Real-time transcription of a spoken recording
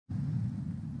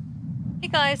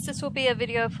guys, this will be a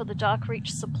video for the Darkreach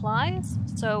Supplies.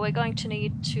 So we're going to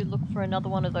need to look for another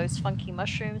one of those funky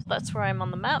mushrooms. That's where I'm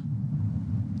on the map.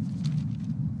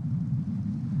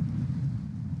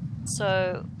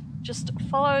 So just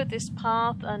follow this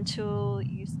path until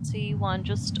you see one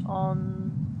just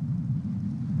on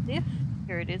this.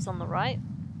 Here it is on the right.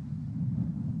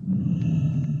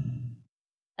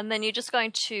 And then you're just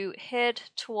going to head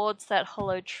towards that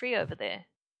hollow tree over there.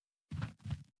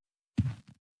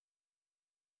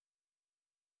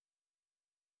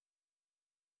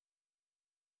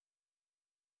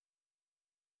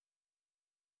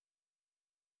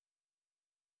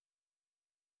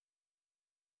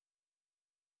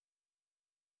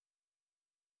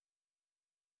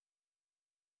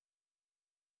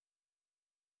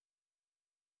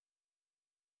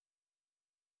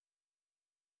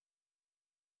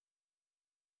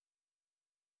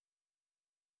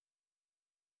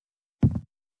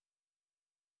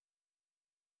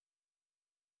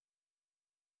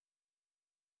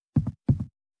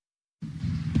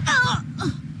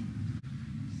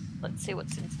 Let's see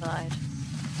what's inside.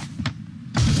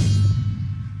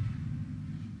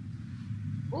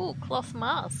 Ooh, cloth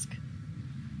mask.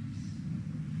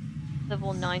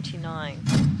 Level 99.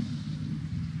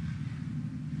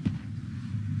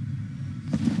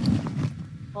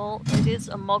 Well, it is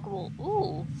a moggable.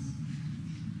 Ooh!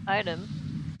 Item.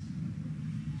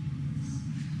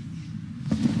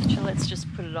 So let's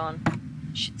just put it on.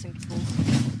 Shits and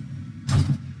giggles.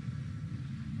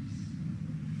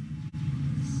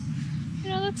 You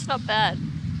know, that's not bad.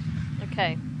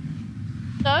 Okay.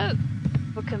 So,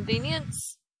 for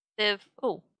convenience, they've...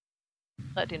 Oh,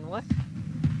 that didn't work.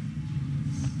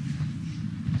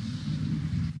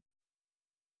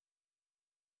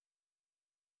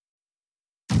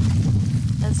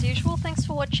 As usual, thanks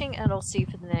for watching, and I'll see you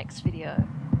for the next video.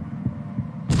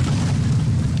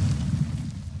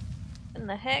 What in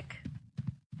the heck?